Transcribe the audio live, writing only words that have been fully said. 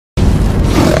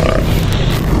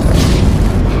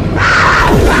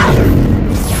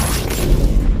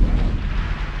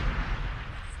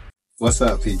What's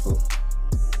up, people?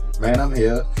 Man, I'm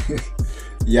here.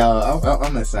 Y'all,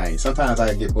 I'm insane. Sometimes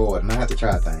I get bored and I have to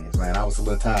try things, man. I was a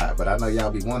little tired, but I know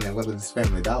y'all be wondering whether this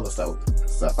Family Dollar Store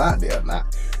stuff out there or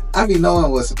not. I be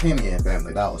knowing what's a penny in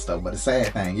Family Dollar Store, but the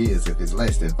sad thing is, if it's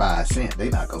less than 5 cents,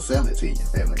 they not gonna sell it to you in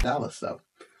Family Dollar Store.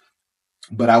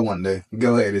 But I wanted to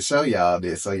go ahead and show y'all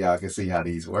this so y'all can see how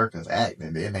these workers act.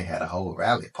 And then they had a whole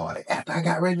rally party after I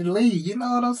got ready to leave. You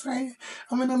know what I'm saying?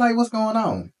 I mean, they're like, what's going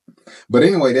on? But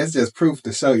anyway, that's just proof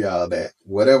to show y'all that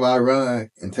whatever I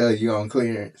run and tell you on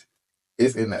clearance,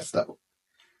 it's in that store.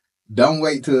 Don't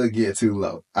wait till it get too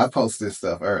low. I posted this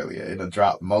stuff earlier. It'll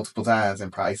drop multiple times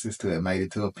in prices till it made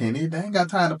it to a penny. They ain't got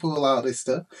time to pull all this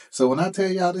stuff. So when I tell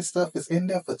y'all this stuff is in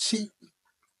there for cheap,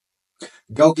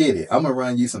 go get it. I'm gonna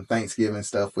run you some Thanksgiving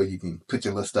stuff where you can put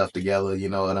your little stuff together. You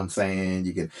know what I'm saying?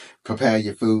 You can prepare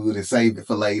your food and save it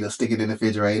for later. Stick it in the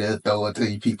refrigerator, throw it to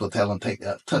your people. Tell them take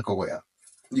that Tupperware.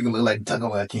 You can look like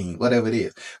Tupperware King, whatever it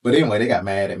is. But anyway, they got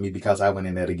mad at me because I went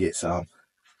in there to get some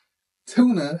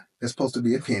tuna. That's supposed to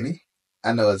be a penny.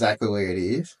 I know exactly where it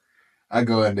is. I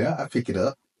go in there, I pick it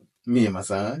up. Me and my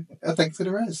son. I take it to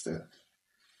the register.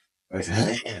 But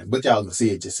y'all can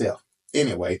see it yourself.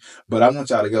 Anyway, but I want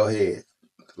y'all to go ahead,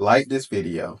 like this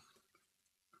video,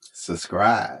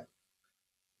 subscribe,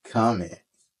 comment,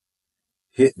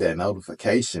 hit that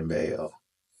notification bell,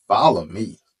 follow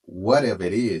me, whatever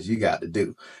it is you got to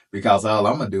do. Because all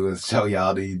I'm going to do is show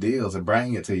y'all these deals and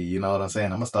bring it to you. You know what I'm saying?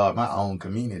 I'm going to start my own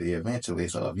community eventually.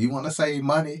 So if you want to save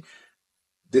money,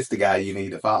 this the guy you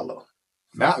need to follow.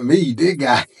 Not me, this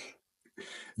guy.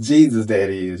 Jesus, that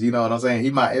is. You know what I'm saying? He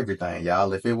my everything,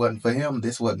 y'all. If it wasn't for him,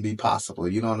 this wouldn't be possible.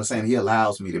 You know what I'm saying? He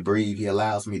allows me to breathe. He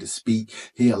allows me to speak.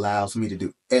 He allows me to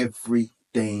do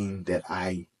everything that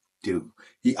I do.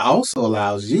 He also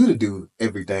allows you to do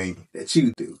everything that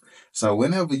you do. So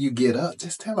whenever you get up,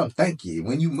 just tell him thank you.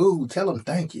 When you move, tell him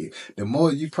thank you. The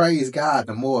more you praise God,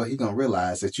 the more he gonna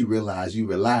realize that you realize you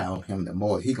rely on him, the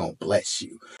more he gonna bless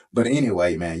you. But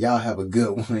anyway, man, y'all have a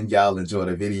good one. Y'all enjoy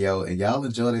the video and y'all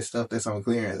enjoy this stuff that's on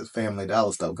clearance, Family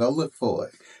Dollar Store. Go look for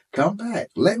it. Come back.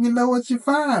 Let me know what you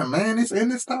find, man. It's in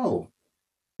the store.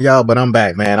 Y'all, but I'm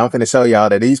back, man. I'm finna show y'all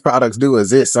that these products do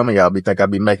exist. Some of y'all be think I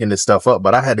be making this stuff up,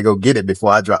 but I had to go get it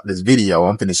before I drop this video.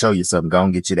 I'm finna show you something. Go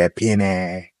and get you that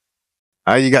penny.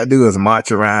 All you gotta do is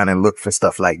march around and look for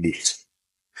stuff like this.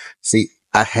 See,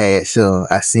 I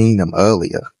seen them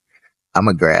earlier. I'm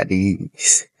gonna grab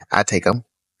these. I take them.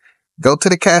 Go to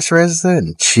the cash register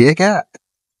and check out.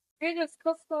 You're just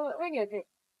Costco.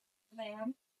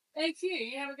 Ma'am. Thank you.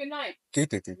 You have a good night.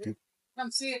 Come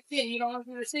see it again. You don't want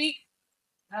the receipt?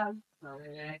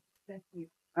 Thank you.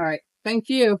 All right. Thank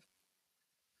you.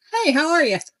 Hey, how are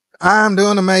you? I'm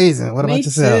doing amazing. What Me about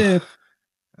yourself? too.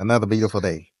 Another beautiful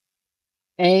day.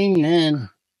 Amen.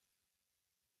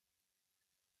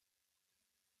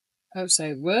 I was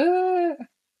like, what?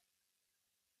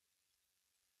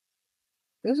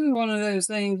 This is one of those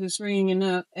things that's ringing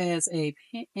up as a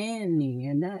penny,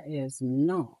 and that is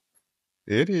not.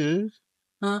 It is.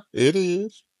 Huh? It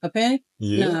is. A penny?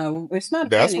 Yeah. No, it's not a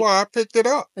That's penny. why I picked it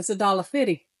up. It's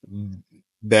 $1.50.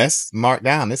 That's marked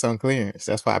down. It's on clearance.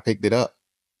 That's why I picked it up.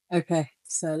 Okay,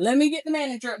 so let me get the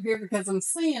manager up here because I'm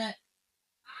seeing it.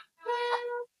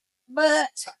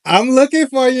 But I'm looking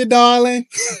for you, darling.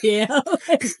 yeah,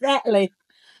 exactly.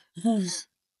 What can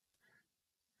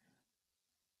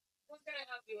I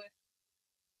help you with?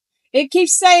 It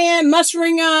keeps saying must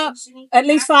ring up at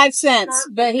least 5 cents,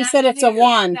 but he said it's a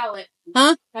 1.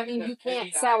 Huh? I mean, you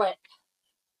can't sell it.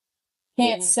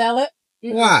 Can't sell it?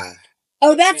 Why?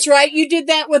 Oh, that's right. You did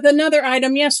that with another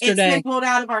item It's yesterday. been pulled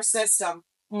out of our system.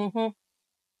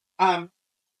 Mm-hmm.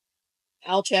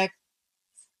 I'll check.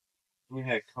 We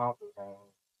had coffee.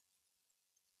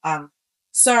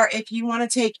 Sir, if you want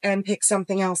to take and pick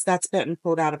something else, that's been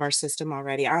pulled out of our system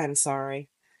already. I am sorry.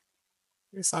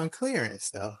 It's on clearance,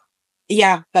 though.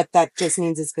 Yeah, but that just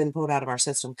means it's been pulled out of our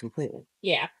system completely.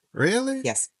 Yeah. Really?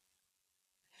 Yes.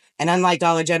 And unlike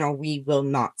Dollar General, we will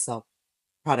not sell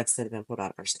products that have been pulled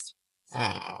out of our system.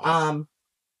 Oh.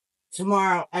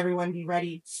 Tomorrow, everyone be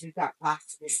ready. We've got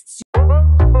classes.